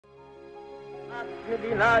A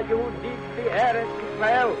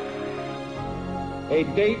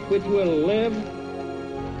date which will live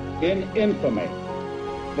in infamy.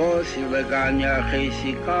 Both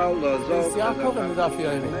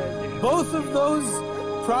of those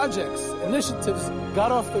projects, initiatives,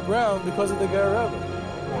 got off the ground because of the Ger Rebbe.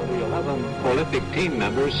 The 11 Olympic team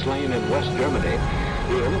members slain in West Germany.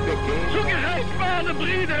 The Olympic Games. Zugerecht waren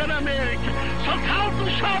Brüder in Amerika. So tausend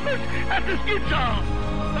Shabbos at the Skitzal.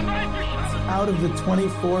 Out of the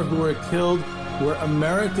 24 who were killed were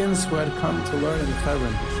Americans who had come to learn in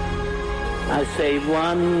Hebron. I say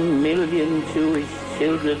 1 million Jewish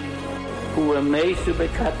children who were made to be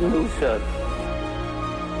Katnusot.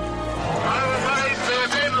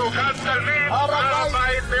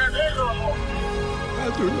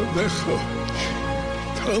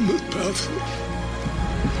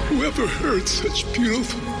 Whoever heard such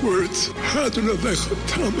beautiful words?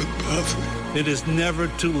 It is never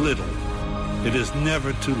too little. It is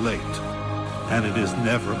never too late. And it is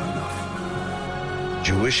never enough.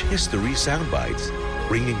 Jewish History Soundbites,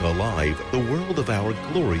 bringing alive the world of our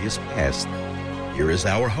glorious past. Here is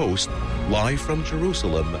our host, live from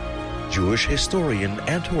Jerusalem, Jewish historian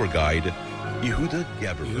and tour guide, Yehuda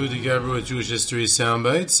Geber. Yehuda Geber with Jewish History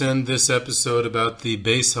Soundbites, and this episode about the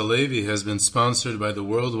Bais Halevi has been sponsored by the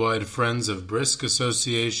Worldwide Friends of Brisk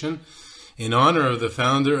Association in honor of the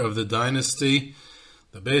founder of the Dynasty,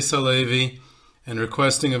 the Bais Halevi, and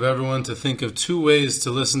requesting of everyone to think of 2 ways to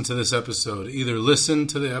listen to this episode. Either listen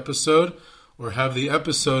to the episode or have the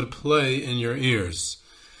episode play in your ears.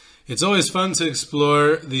 It's always fun to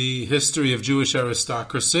explore the history of Jewish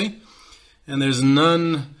aristocracy, and there's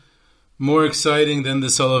none more exciting than the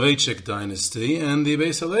Soloveitchik dynasty, and the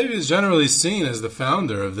Bais Halevi is generally seen as the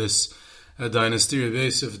founder of this dynasty. Rav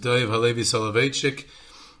Yosef Dov Halevi Soloveitchik,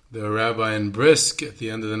 the rabbi in Brisk at the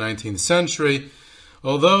end of the 19th century,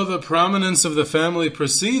 although the prominence of the family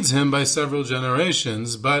precedes him by several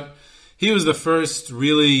generations, but he was the first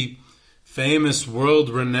really famous,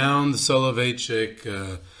 world-renowned Soloveitchik,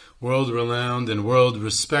 world-renowned and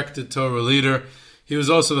world-respected Torah leader. He was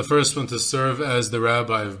also the first one to serve as the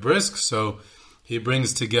rabbi of Brisk, so he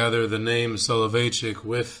brings together the name Soloveitchik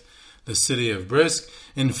with the city of Brisk.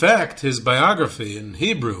 In fact, his biography in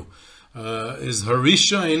Hebrew is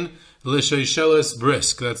Harishain L'Sheisheles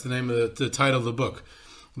Brisk. That's the name of the title of the book.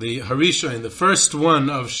 The Harishain, the first one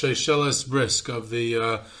of Sheisheles Brisk, of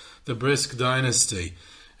the Brisk dynasty.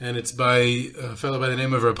 And it's by a fellow by the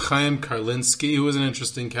name of Reb Chaim Karlinsky, who was an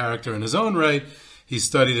interesting character in his own right. He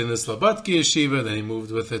studied in the Slutzk yeshiva, then he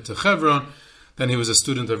moved with it to Hebron. Then he was a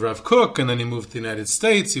student of Rav Kook, and then he moved to the United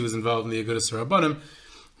States. He was involved in the Agudas Rabbanim.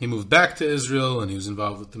 He moved back to Israel, and he was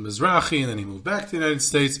involved with the Mizrahi, and then he moved back to the United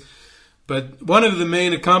States. But one of the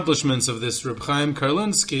main accomplishments of this Reb Chaim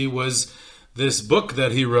Karlinsky was this book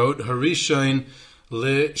that he wrote, Harishain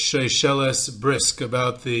L'Sheisheles Brisk,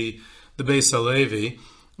 about the Bais Halevi,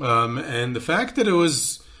 and the fact that it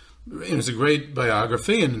was a great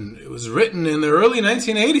biography, and it was written in the early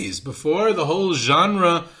 1980s, before the whole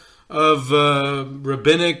genre of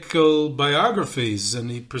rabbinical biographies, and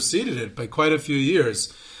he preceded it by quite a few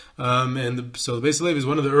years. So the Bais Halevi is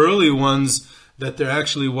one of the early ones that there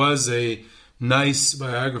actually was a nice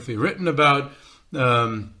biography written about,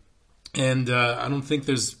 and I don't think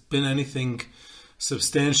there's been anything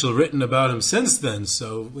substantial written about him since then,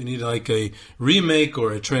 so we need like a remake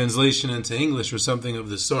or a translation into English or something of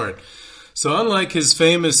the sort. So unlike his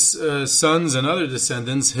famous sons and other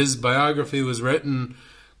descendants, his biography was written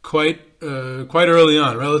quite early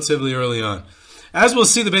on, relatively early on. As we'll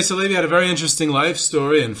see, the Bais Halevi had a very interesting life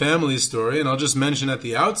story and family story, and I'll just mention at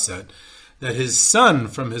the outset that his son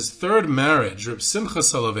from his third marriage, Reb Simcha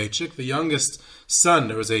Soloveitchik, the youngest son,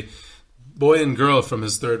 there was a boy and girl from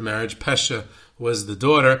his third marriage, Pesha was the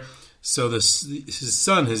daughter. So his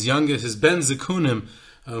son, his youngest, his Ben Zekunim,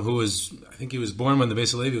 who was, I think he was born when the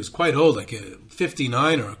Bais Halevi was quite old, like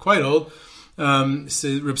 59 or quite old.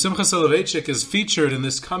 So Reb Simcha Soloveitchik is featured in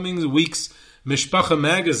this coming week's Mishpacha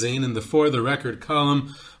magazine in the For the Record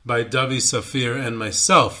column by Davi Safir and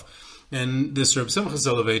myself. And this Reb Simcha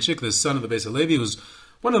Soloveitchik, the son of the Bais Halevi, was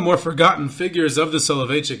one of the more forgotten figures of the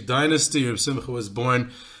Soloveitchik dynasty. Reb Simcha was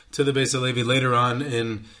born to the Bais Halevi later on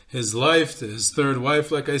in his life, to his third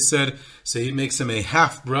wife, like I said. So he makes him a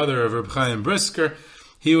half-brother of Reb Chaim Brisker.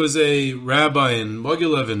 He was a rabbi in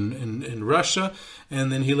Mogilev in Russia,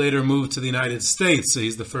 and then he later moved to the United States. So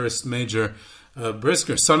he's the first major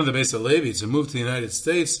Brisker, son of the Bais Halevi, to move to the United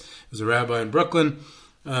States. He was a rabbi in Brooklyn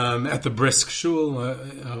at the Brisk Shul,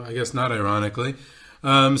 I guess not ironically.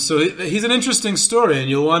 So he's an interesting story, and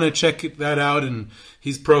you'll want to check that out. And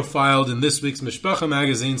he's profiled in this week's Mishpacha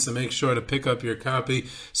magazine, so make sure to pick up your copy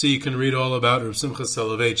so you can read all about Rav Simcha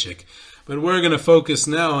Soloveitchik. But we're going to focus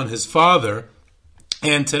now on his father.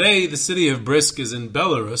 And today, the city of Brisk is in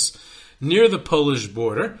Belarus, near the Polish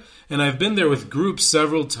border. And I've been there with groups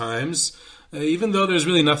several times. Even though there's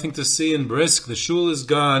really nothing to see in Brisk, the shul is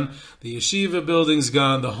gone, the yeshiva building's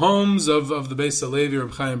gone, the homes of the Bais Halevi,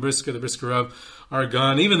 Reb Chaim Brisker, the Brisker Rav, are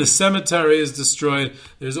gone. Even the cemetery is destroyed.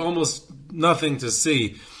 There's almost nothing to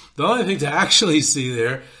see. The only thing to actually see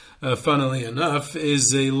there, funnily enough,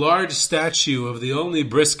 is a large statue of the only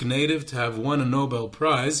Brisk native to have won a Nobel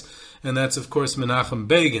Prize, and that's, of course, Menachem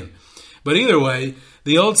Begin. But either way,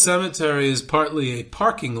 the old cemetery is partly a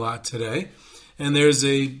parking lot today, and there's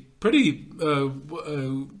a pretty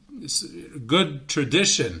good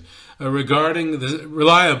tradition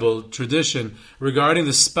reliable tradition regarding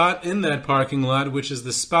the spot in that parking lot, which is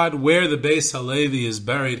the spot where the Bais Halevi is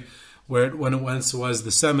buried, when it once was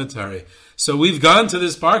the cemetery. So we've gone to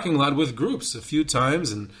this parking lot with groups a few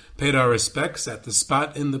times and paid our respects at the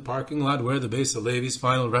spot in the parking lot where the Bais Halevi's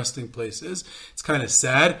final resting place is. It's kind of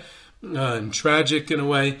sad and tragic in a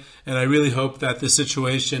way, and I really hope that the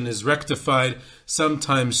situation is rectified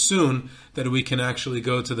sometime soon, that we can actually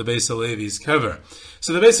go to the Bais Halevi's kever.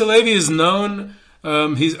 So the Bais Halevi is known,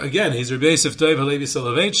 he's Rav Yosef Dov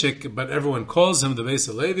Soloveitchik, but everyone calls him the Bais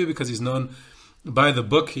Halevi because he's known by the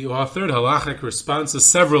book he authored, Halachic Responses,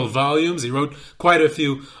 several volumes. He wrote quite a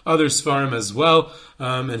few other svarim as well,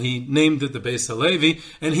 and he named it the Bais Halevi,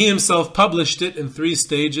 and he himself published it in 3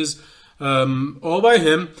 stages, all by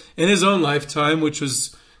him in his own lifetime, which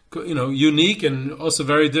was, unique and also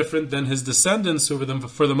very different than his descendants, who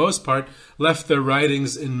for the most part left their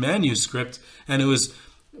writings in manuscript, and it was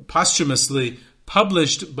posthumously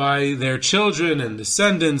published by their children and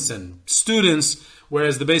descendants and students,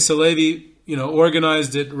 whereas the Bais Halevi,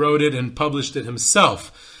 organized it, wrote it, and published it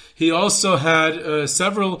himself. He also had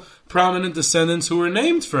several prominent descendants who were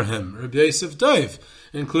named for him, Rav Yosef Dov,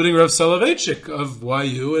 including Rav Soloveitchik of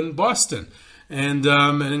YU in Boston, and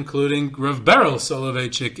including Rav Beryl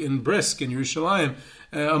Soloveitchik in Brisk in Yerushalayim,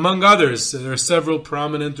 among others. There are several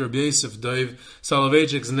prominent Rav Yosef Dov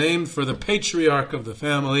Soloveitchiks named for the patriarch of the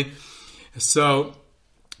family. So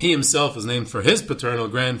he himself is named for his paternal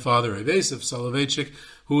grandfather, Rav Yosef Soloveitchik,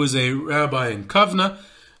 who was a rabbi in Kovna.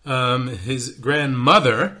 His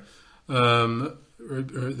grandmother, the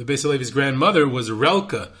Bais Halevi's grandmother, was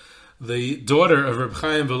Relka, the daughter of Reb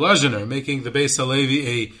Chaim Volozhin, making the Bais Halevi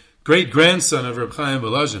a great-grandson of Reb Chaim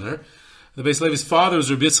Volozhin. The Bais Halevi's father was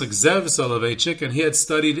Reb Zev Soloveitchik, and he had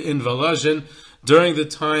studied in Volozhin during the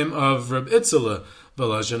time of Reb Itzela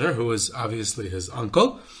Volozhin, who was obviously his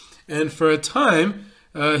uncle. And for a time,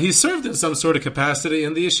 he served in some sort of capacity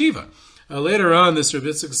in the yeshiva. Later on, this Reb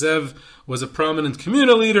Zev was a prominent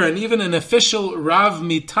communal leader and even an official Rav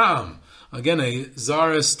Mitam, again a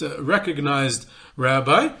Tsarist recognized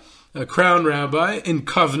rabbi, a crown rabbi in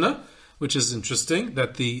Kovna, which is interesting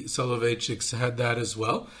that the Soloveitchiks had that as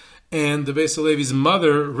well. And the Bais Halevi's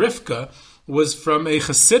mother, Rivka, was from a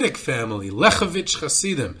Hasidic family, Lechovich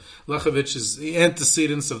Hasidim. Lechovich is the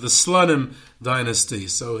antecedents of the Slutzk dynasty.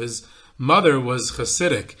 So his mother was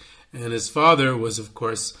Hasidic, and his father was, of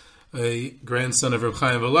course, a grandson of Reb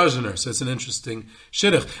Chaim Volozhin. So it's an interesting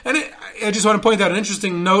shidduch. And I just want to point out an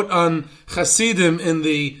interesting note on Hasidim in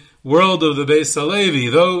the world of the Bais Halevi.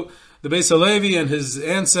 Though the Bais Halevi and his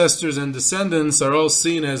ancestors and descendants are all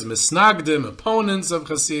seen as misnagdim, opponents of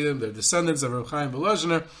Hasidim, they're descendants of Reb Chaim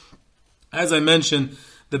Volozhin. As I mentioned,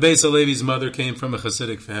 the Bais Halevi's mother came from a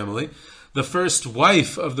Hasidic family. The first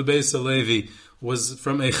wife of the Bais Halevi was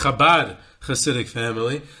from a Chabad Hasidic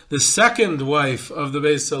family. The second wife of the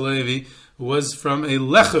Bais Halevi was from a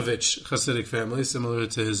Lechovich Hasidic family, similar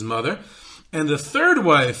to his mother. And the third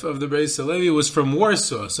wife of the Bais Halevi was from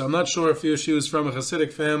Warsaw. So I'm not sure if she was from a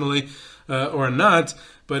Hasidic family or not,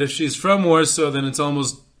 but if she's from Warsaw, then it's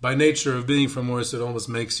almost, by nature of being from Warsaw, it almost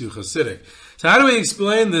makes you Hasidic. So how do we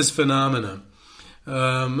explain this phenomenon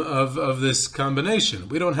of this combination?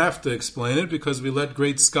 We don't have to explain it because we let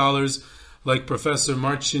great scholars like Professor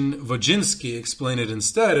Marcin Wojcinski explain it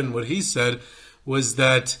instead. And what he said was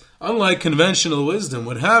that, unlike conventional wisdom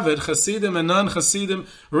would have it, Hasidim and non-Hasidim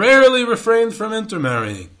rarely refrained from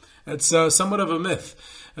intermarrying. That's somewhat of a myth.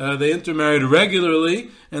 They intermarried regularly,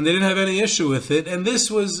 and they didn't have any issue with it. And this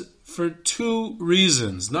was for 2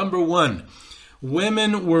 reasons. Number 1,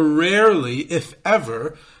 women were rarely, if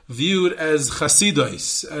ever, viewed as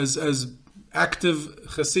Chasidos, as active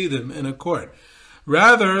Hasidim in a court.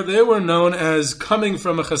 Rather, they were known as coming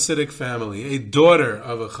from a Hasidic family, a daughter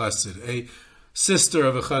of a Chassid, a sister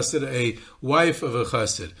of a chassid, a wife of a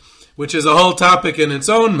chassid, which is a whole topic in its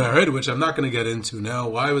own merit, which I'm not going to get into now.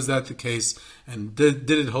 Why was that the case? And did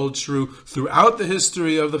it hold true throughout the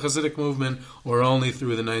history of the Hasidic movement or only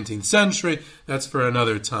through the 19th century? That's for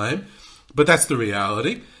another time. But that's the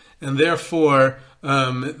reality. And therefore,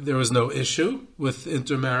 there was no issue with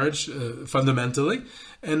intermarriage fundamentally.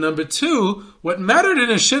 And number two, what mattered in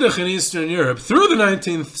a shidduch in Eastern Europe through the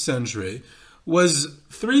 19th century was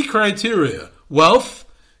three criteria: wealth,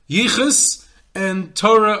 yichus, and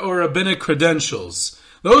Torah or rabbinic credentials.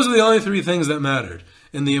 Those are the only three things that mattered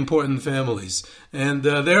in the important families. And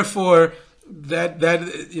therefore,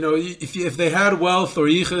 if they had wealth or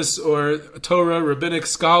yichus or Torah, rabbinic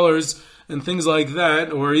scholars, and things like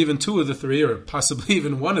that, or even two of the three, or possibly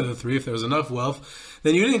even one of the three, if there was enough wealth,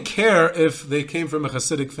 then you didn't care if they came from a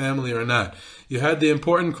Hasidic family or not. You had the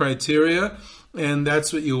important criteria, and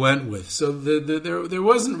that's what you went with. So there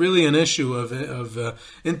wasn't really an issue of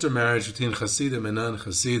intermarriage between Hasidim and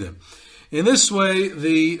non-Hasidim. In this way,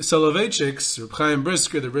 the Soloveitchiks, Reb Chaim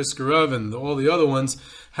Brisker, the Brisker Rav, and all the other ones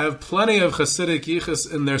have plenty of Hasidic yichus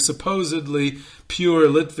in their supposedly pure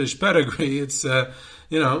Litvish pedigree.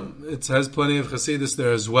 It has plenty of Hasidus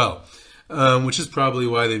there as well, which is probably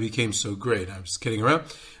why they became so great. I'm just kidding around.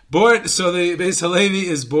 So the Bais Halevi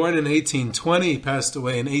is born in 1820. He passed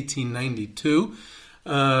away in 1892.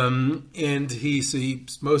 And he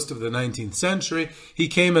most of the 19th century. He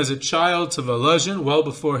came as a child to Volozhin well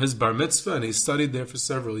before his bar mitzvah, and he studied there for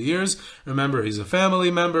several years. Remember, he's a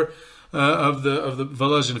family member of the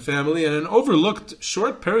Volozhin family, and an overlooked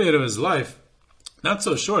short period of his life, not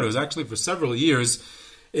so short, it was actually for several years,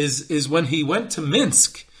 is when he went to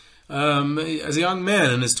Minsk as a young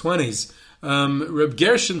man in his 20s. Reb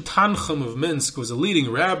Gershon Tanchum of Minsk was a leading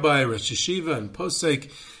rabbi, rosh yeshiva, and posek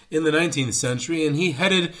in the 19th century, and he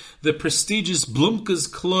headed the prestigious Blumka's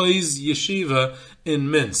Klois yeshiva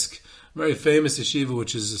in Minsk, very famous yeshiva,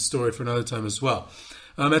 which is a story for another time as well.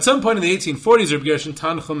 At some point in the 1840s, Reb Gershon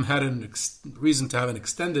Tanchum had a reason to have an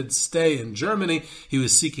extended stay in Germany. He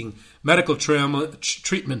was seeking medical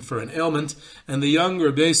treatment for an ailment, and the young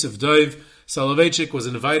Rav Yosef Dov Soloveitchik was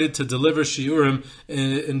invited to deliver shiurim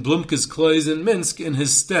in Blumka's Klois in Minsk in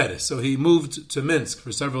his stead. So he moved to Minsk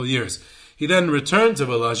for several years. He then returned to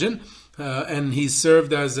Volozhin, and he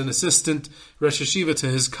served as an assistant rosh yeshiva to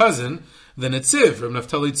his cousin, the Netziv, from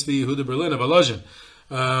Naftali Tzvi Yehuda Berlin of Volozhin.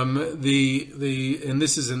 And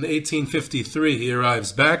this is in 1853. He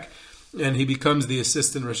arrives back, and he becomes the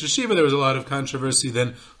assistant rosh yeshiva. There was a lot of controversy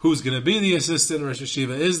then. Who's going to be the assistant rosh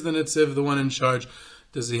yeshiva? Is the Netziv the one in charge?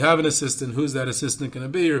 Does he have an assistant? Who's that assistant going to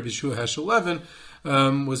be? Rabbi Shua Heschel Levin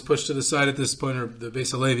was pushed to the side at this point, or the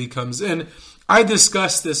Bais Halevi comes in. I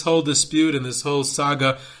discussed this whole dispute and this whole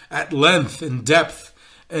saga at length, in depth,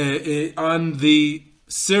 on the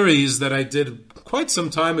series that I did quite some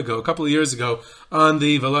time ago, a couple of years ago, on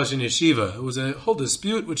the Volozhin Yeshiva. It was a whole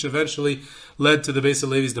dispute which eventually led to the Bais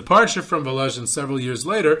Halevi's departure from Volozhin several years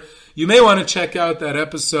later. You may want to check out that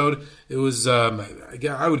episode. It was,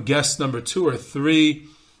 I would guess, number 2 or 3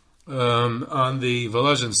 on the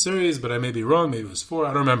Volozhin series, but I may be wrong. Maybe it was 4. I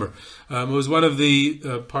don't remember. It was one of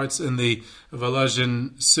the parts in the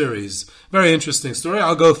Volozhin series. Very interesting story.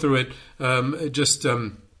 I'll go through it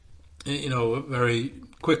very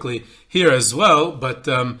quickly here as well, but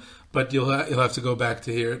you'll have to go back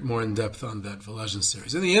to hear it more in depth on that Volozhin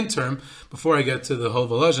series. In the interim, before I get to the whole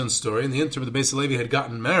Volozhin story, in the interim, the Bais Halevi had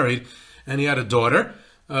gotten married, and he had a daughter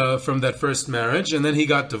from that first marriage, and then he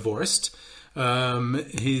got divorced.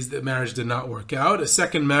 The marriage did not work out. A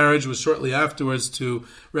second marriage was shortly afterwards to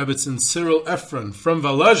Rebbetzin Cyril Ephron from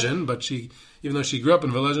Volozhin, but even though she grew up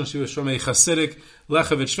in Volozhin, she was from a Hasidic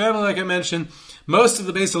Lechovich family, like I mentioned. Most of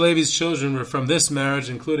the Bais Halevi's children were from this marriage,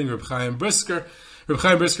 including Reb Chaim Brisker. Reb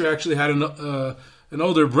Chaim Brisker actually had an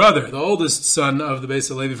older brother. The oldest son of the Bais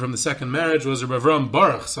Halevi from the second marriage was Rav Avram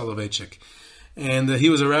Baruch Soloveitchik. And he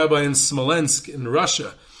was a rabbi in Smolensk in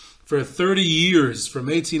Russia for 30 years, from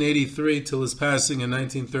 1883 till his passing in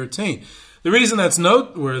 1913. The reason that's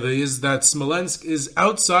noteworthy is that Smolensk is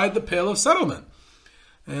outside the Pale of Settlement.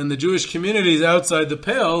 And the Jewish communities outside the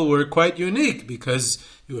Pale were quite unique because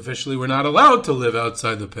you officially were not allowed to live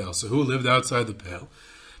outside the Pale. So who lived outside the Pale?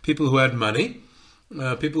 People who had money,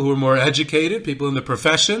 people who were more educated, people in the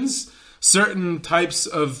professions, certain types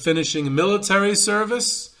of finishing military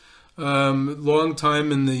service, long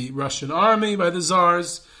time in the Russian army by the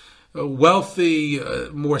Tsars, wealthy,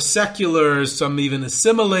 more secular, some even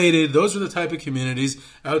assimilated. Those were the type of communities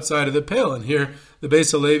outside of the Pale. And here, the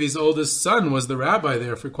Bais Halevi's oldest son was the rabbi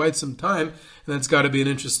there for quite some time, and that's got to be an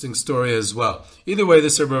interesting story as well. Either way,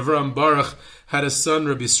 this Rav Avram Baruch had a son,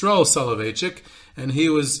 Rabbi Yisrael Soloveitchik, and he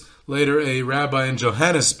was later a rabbi in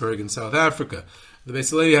Johannesburg in South Africa. The Bais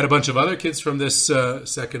Halevi had a bunch of other kids from this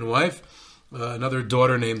second wife, another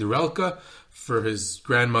daughter named Relka, for his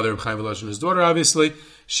grandmother, Chaim Volozhin, his daughter, obviously.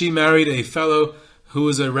 She married a fellow who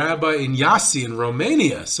was a rabbi in Iasi in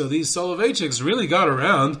Romania. So these Soloveitchiks really got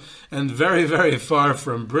around and very, very far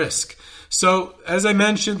from Brisk. So, as I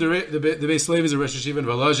mentioned, the Bais Halevi is a rosh yeshiva in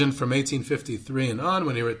Volozhin from 1853 and on,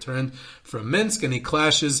 when he returned from Minsk, and he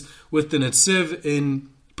clashes with the Netziv in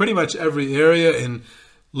pretty much every area, in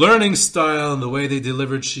learning style, and the way they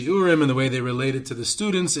delivered shiurim, and the way they related to the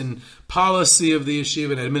students, in policy of the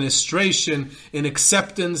yeshiva, in administration, in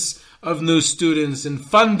acceptance of new students, in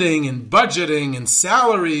funding, in budgeting, in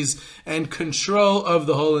salaries, and control of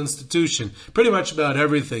the whole institution. Pretty much about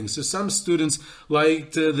everything. So some students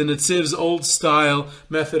liked the Netziv's old style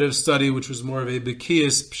method of study, which was more of a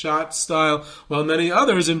Bekiyas Pshat style, while many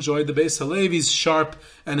others enjoyed the Bais Halevi's sharp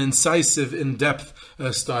and incisive, in-depth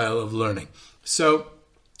style of learning. So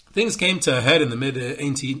things came to a head in the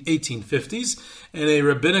mid-1850s, and a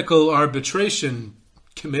rabbinical arbitration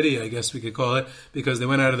committee, I guess we could call it, because they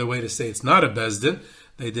went out of their way to say it's not a bezdin.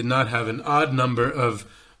 They did not have an odd number of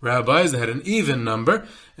rabbis; they had an even number,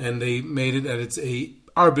 and they made it that it's a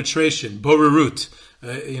arbitration, borurut,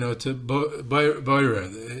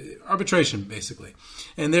 arbitration basically.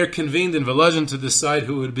 And they're convened in Volozhin to decide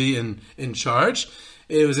who would be in charge.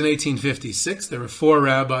 It was in 1856. There were 4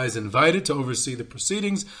 rabbis invited to oversee the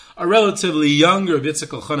proceedings. A relatively young Rav Yitzchak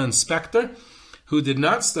Elchanan Spector, who did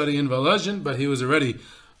not study in Volozhin, but he was already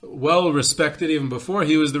well respected even before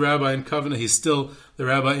he was the rabbi in Kovna. He's still the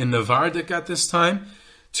rabbi in Novardik at this time.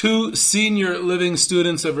 2 senior living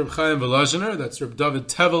students of Reb Chaim Volozhiner, that's Reb David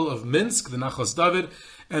Tevel of Minsk, the Nachos David,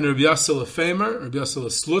 and Reb Yosel Femer, Reb Yosel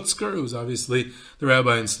Slutzker, who's obviously the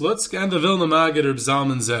rabbi in Slutzk, and the Vilna Maggid, Reb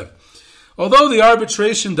Zalman Zev. Although the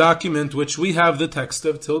arbitration document, which we have the text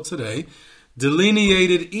of till today,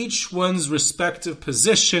 delineated each one's respective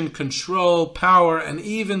position, control, power, and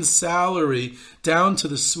even salary down to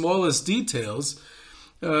the smallest details,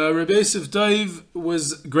 Rabbi Yosef Dov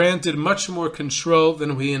was granted much more control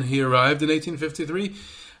than when he arrived in 1853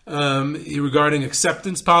 regarding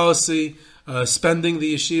acceptance policy, spending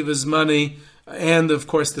the yeshiva's money, and of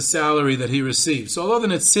course the salary that he received. So although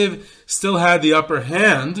the Netziv still had the upper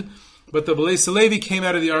hand, but the Bais Halevi came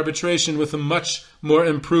out of the arbitration with a much more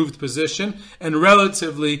improved position and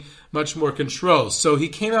relatively much more control. So he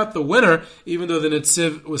came out the winner, even though the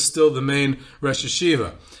Netziv was still the main rosh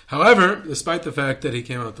yeshiva. However, despite the fact that he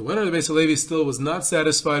came out the winner, the Bais Halevi still was not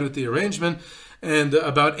satisfied with the arrangement, and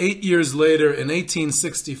about 8 years later, in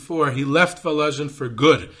 1864, he left Volozhin for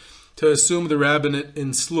good to assume the rabbinate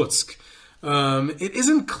in Slutzk. It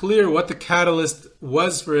isn't clear what the catalyst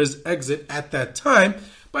was for his exit at that time,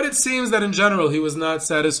 but it seems that in general he was not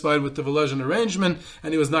satisfied with the Volozhin arrangement,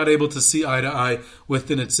 and he was not able to see eye to eye with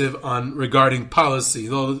the Netziv on regarding policy,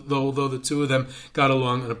 though the two of them got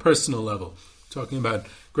along on a personal level. Talking about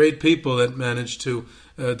great people that managed to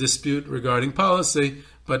dispute regarding policy,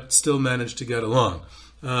 but still managed to get along,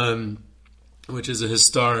 which is a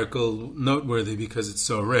historical noteworthy because it's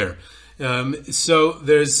so rare. So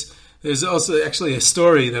there's also actually a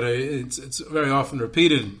story that it's very often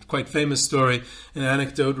repeated, quite famous story, an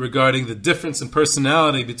anecdote regarding the difference in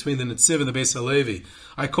personality between the Netziv and the Bais Halevi.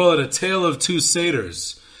 I call it a tale of 2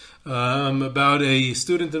 seders, about a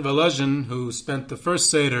student in Volozhin who spent the first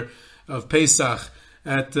seder of Pesach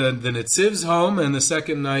at the Netziv's home, and the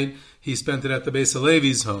second night he spent it at the Bais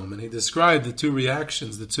Halevi's home. And he described the 2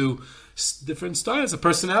 reactions, the 2 different styles of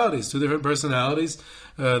personalities, 2 different personalities.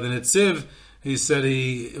 The Netziv, he said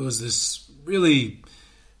it was this really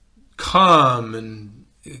calm and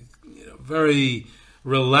very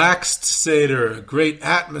relaxed seder, a great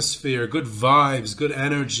atmosphere, good vibes, good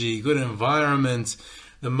energy, good environment.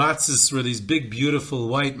 The matzahs were these big, beautiful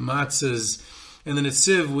white matzahs. And the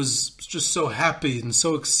Netziv was just so happy and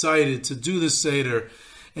so excited to do the seder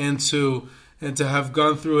and to have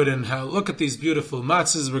gone through it, and how, look at these beautiful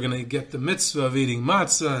matzahs, we're going to get the mitzvah of eating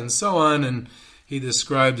matzah and so on. And he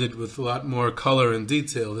described it with a lot more color and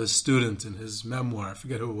detail, this student in his memoir. I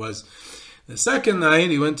forget who it was. The second night,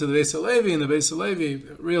 he went to the Bais Halevi, and the Bais Halevi,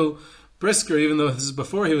 real brisker, even though this is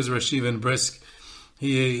before he was rosh yeshiva in Brisk,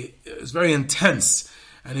 he was very intense,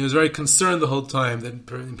 and he was very concerned the whole time that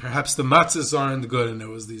perhaps the matzahs aren't good, and there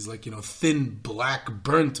was these thin, black,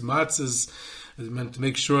 burnt matzahs. It meant to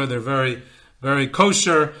make sure they're very, very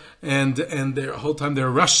kosher, and the whole time they're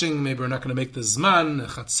rushing. Maybe we're not going to make the zman,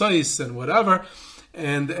 chatzos, and whatever.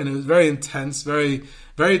 And it was very intense, very,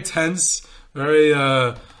 very tense. Very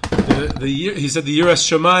he said the yiras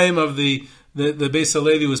shamayim of the the Bais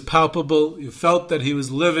Halevi was palpable. You felt that he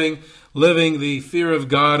was living the fear of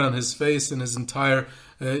God on his face and his entire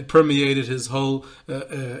it permeated his whole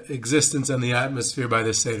existence and the atmosphere by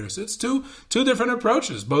the Seder. So it's two different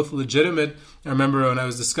approaches, both legitimate. I remember when I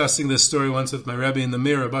was discussing this story once with my rabbi in the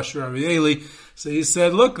mirror, Bashar Arieli. So he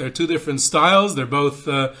said, look, they're two different styles. They're both,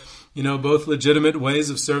 both legitimate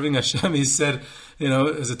ways of serving Hashem. He said,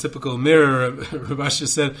 as a typical mirror, Rabasha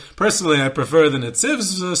said, personally, I prefer the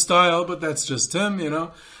Netziv's style, but that's just him,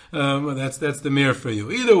 that's the mirror for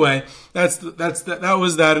you. Either way, that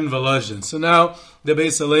was that in Volozhin. So now the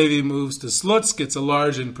Bais Halevi moves to Slutzk. It's a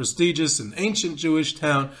large and prestigious and ancient Jewish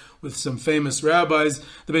town with some famous rabbis.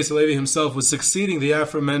 The Bais Halevi himself was succeeding the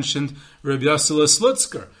aforementioned Rav Yosef Dov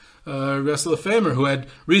Soloveitchik, Famer, who had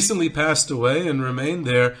recently passed away and remained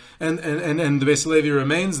there, and the Bais Halevi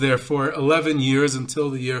remains there for 11 years until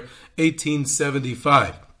the year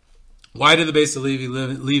 1875. Why did the Bais Halevi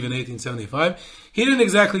leave in 1875? He didn't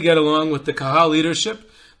exactly get along with the Kahal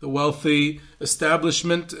leadership, the wealthy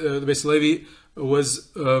establishment. The Bais Halevi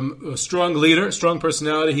was a strong leader, strong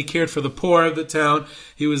personality. He cared for the poor of the town.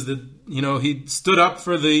 He was he stood up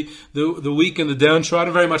for the weak and the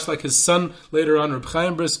downtrodden, very much like his son later on, Reb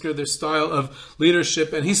Chaim Brisk, their style of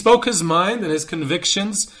leadership. And he spoke his mind and his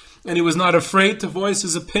convictions, and he was not afraid to voice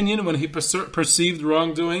his opinion when he perceived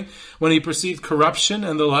wrongdoing, when he perceived corruption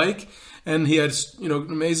and the like. And he had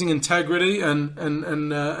amazing integrity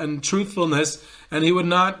and truthfulness, and he would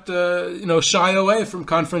not shy away from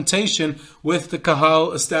confrontation with the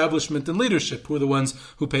Kahal establishment and leadership, who were the ones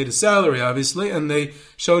who paid his salary, obviously, and they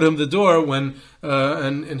showed him the door when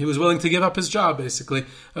and he was willing to give up his job basically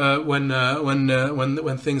when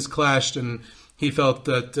things clashed, and he felt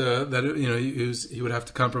that he would have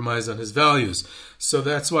to compromise on his values. So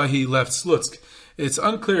that's why he left Slutzk. It's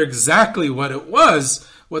unclear exactly what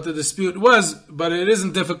the dispute was, but it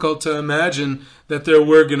isn't difficult to imagine that there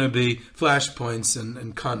were going to be flashpoints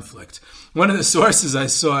and conflict. One of the sources I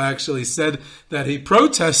saw actually said that he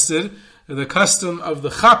protested the custom of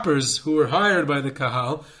the chappers who were hired by the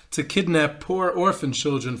Kahal to kidnap poor orphan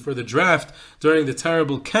children for the draft during the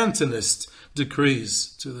terrible Cantonist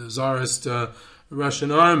decrees to the Tsarist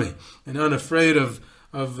Russian army. And unafraid of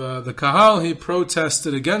the Kahal, he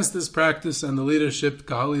protested against this practice, and the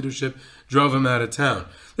Kahal leadership drove him out of town.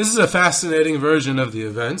 This is a fascinating version of the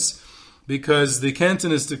events, because the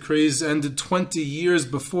Cantonist decrees ended 20 years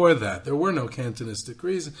before that. There were no Cantonist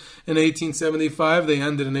decrees in 1875. They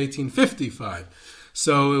ended in 1855.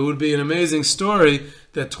 So it would be an amazing story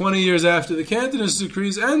that 20 years after the Cantonist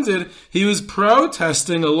decrees ended, he was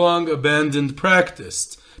protesting a long-abandoned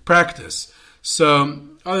practice. So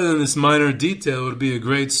other than this minor detail, it would be a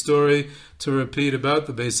great story to repeat about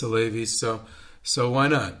the Bais Halevi. So why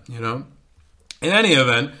not, In any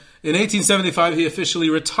event, in 1875, he officially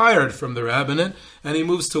retired from the rabbinate, and he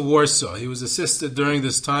moves to Warsaw. He was assisted during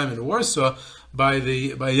this time in Warsaw by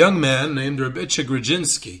a young man named Rabbi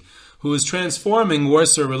Grudzinski, who was transforming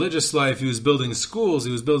Warsaw religious life. He was building schools,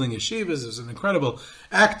 he was building yeshivas. He was an incredible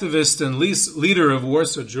activist and leader of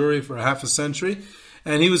Warsaw Jewry for half a century.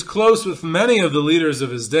 And he was close with many of the leaders of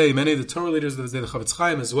his day, many of the Torah leaders of his day, the Chavetz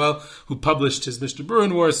Chaim as well, who published his Mishnah Berurah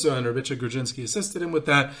in Warsaw, and Rabbi Grudzinski assisted him with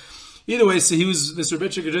that. Either way, so Mr. Rabbi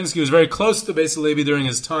Grudzinski was very close to Bais Halevi during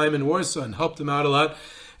his time in Warsaw and helped him out a lot.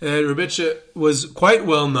 Rabbi was quite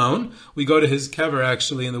well known. We go to his kever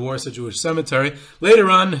actually in the Warsaw Jewish Cemetery. Later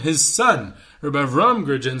on, his son, Rabbi Avram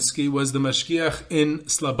Grudzinski, was the mashgiach in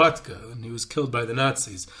Slobodka, and he was killed by the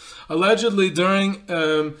Nazis. Allegedly, during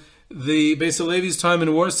the Bais Halevi's time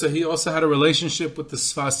in Warsaw, he also had a relationship with the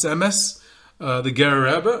Sfas Emes, the Ger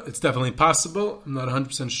Rebbe. It's definitely possible. I'm not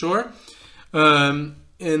 100% sure.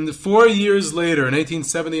 And 4 years later, in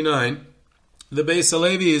 1879, the Bais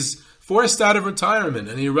Halevi is forced out of retirement,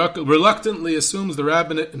 and he reluctantly assumes the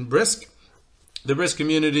rabbinate in Brisk. The Brisk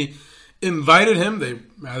community invited him, they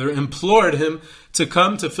rather implored him, to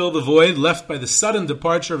come to fill the void left by the sudden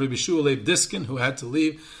departure of Rabbi Shua Leib Diskin, who had to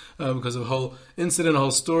leave because of a whole incident, a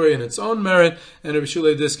whole story in its own merit. And Rabbi Shua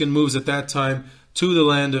Leib Diskin moves at that time to the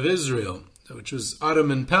land of Israel, which was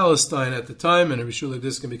Ottoman Palestine at the time, and Rabbi Shua Leib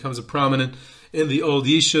Diskin becomes a prominent in the old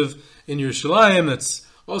yeshiv in Yerushalayim. That's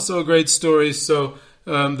also a great story. So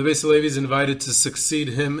the Bais Halevi is invited to succeed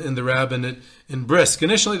him in the rabbinate in Brisk.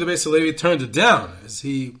 Initially, the Bais Halevi turned it down, as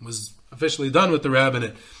he was officially done with the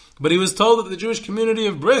rabbinate. But he was told that the Jewish community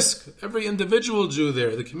of Brisk, every individual Jew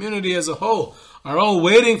there, the community as a whole, are all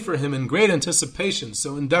waiting for him in great anticipation.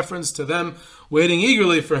 So in deference to them waiting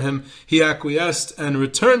eagerly for him, he acquiesced and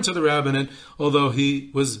returned to the rabbinate, although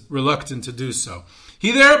he was reluctant to do so. He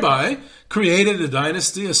thereby created a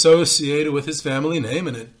dynasty associated with his family name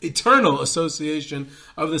and an eternal association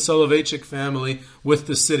of the Soloveitchik family with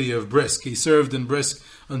the city of Brisk. He served in Brisk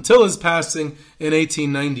until his passing in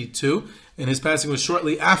 1892, and his passing was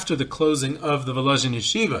shortly after the closing of the Volozhin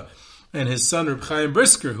yeshiva. And his son, Reb Chaim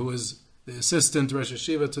Brisker, who was the assistant rosh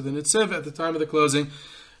yeshiva to the Netziv at the time of the closing,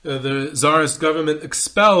 the Tsarist government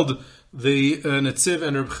expelled the Netziv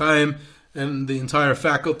and Reb Chaim and the entire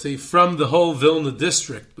faculty from the whole Vilna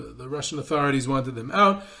district. The Russian authorities wanted them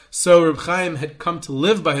out, so Reb Chaim had come to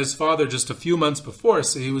live by his father just a few months before,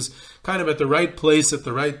 so he was kind of at the right place at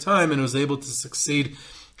the right time and was able to succeed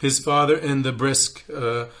his father in the Brisk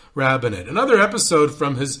rabbinate. Another episode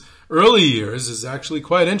from his early years is actually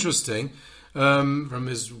quite interesting. From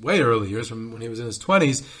his way early years, from when he was in his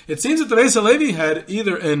 20s, it seems that the Bais Halevi had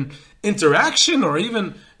either an interaction or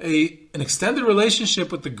even an extended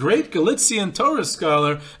relationship with the great Galician Torah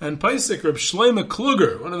scholar and Paisik Reb Shlomo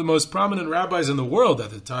Kluger, one of the most prominent rabbis in the world at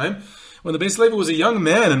the time. When the Bais Halevi was a young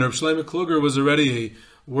man and Reb Shlomo Kluger was already a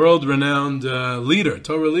world-renowned leader,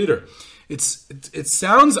 Torah leader. It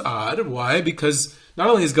sounds odd. Why? Because not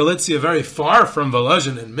only is Galicia very far from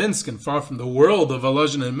Volozhin and Minsk and far from the world of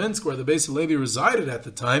Volozhin and Minsk where the Bais Halevi resided at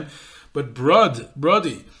the time, but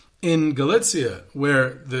Brody in Galicia,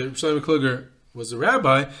 where the Shlomo Kluger was a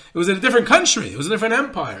rabbi, it was in a different country. It was a different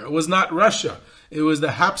empire. It was not Russia. It was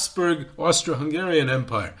the Habsburg Austro-Hungarian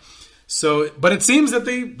Empire. So, but it seems that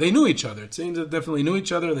they knew each other. It seems that they definitely knew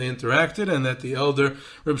each other, and they interacted, and that the elder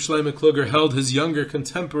Reb Shlomo Kluger held his younger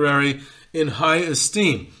contemporary in high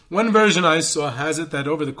esteem. One version I saw has it that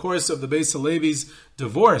over the course of the Bais Halevi's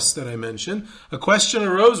divorce that I mentioned, a question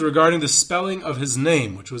arose regarding the spelling of his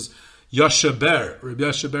name, which was Yosheber, Rav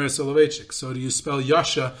Yosef Dov Soloveitchik. So do you spell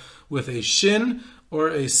Yasha with a shin or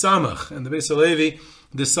a samach? And the Bais Halevi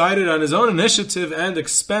decided on his own initiative and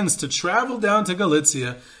expense to travel down to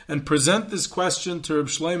Galicia and present this question to Reb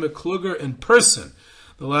Shlomo Kluger in person.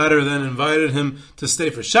 The latter then invited him to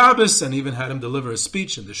stay for Shabbos and even had him deliver a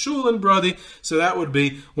speech in the shul in Brody. So that would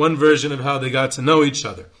be one version of how they got to know each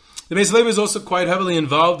other. The Bais Halevi is also quite heavily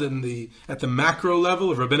involved at the macro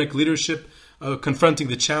level of rabbinic leadership, confronting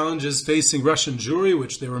the challenges facing Russian Jewry,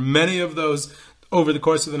 which there were many of those over the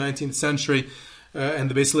course of the 19th century. And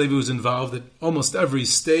the Bais Halevi was involved at almost every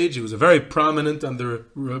stage. He was very prominent on the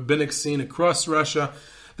rabbinic scene across Russia.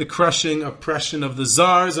 The crushing oppression of the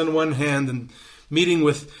czars on one hand, and meeting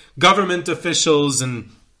with government officials, and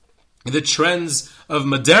the trends of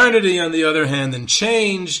modernity on the other hand, and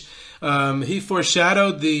change. He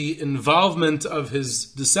foreshadowed the involvement of his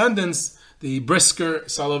descendants, the Brisker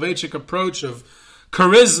Soloveitchik approach of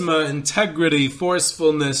charisma, integrity,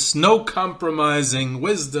 forcefulness, no compromising,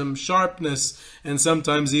 wisdom, sharpness, and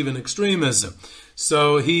sometimes even extremism.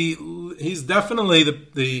 So he's definitely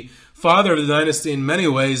the father of the dynasty in many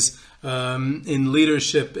ways, in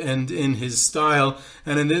leadership and in his style.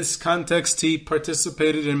 And in this context, he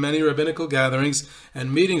participated in many rabbinical gatherings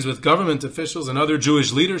and meetings with government officials and other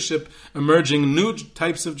Jewish leadership, emerging new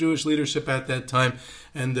types of Jewish leadership at that time,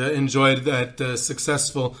 and enjoyed that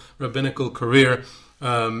successful rabbinical career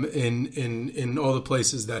in all the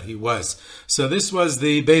places that he was. So this was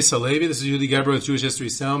the Bais Halevi. This is Yehudi Geber with Jewish History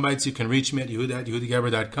Soundbites. You can reach me at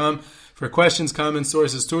yehuda@yehudigeber.com. For questions, comments,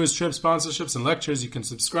 sources, tours, trips, sponsorships, and lectures, you can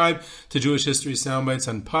subscribe to Jewish History Soundbites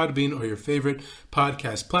on Podbean or your favorite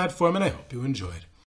podcast platform, and I hope you enjoyed.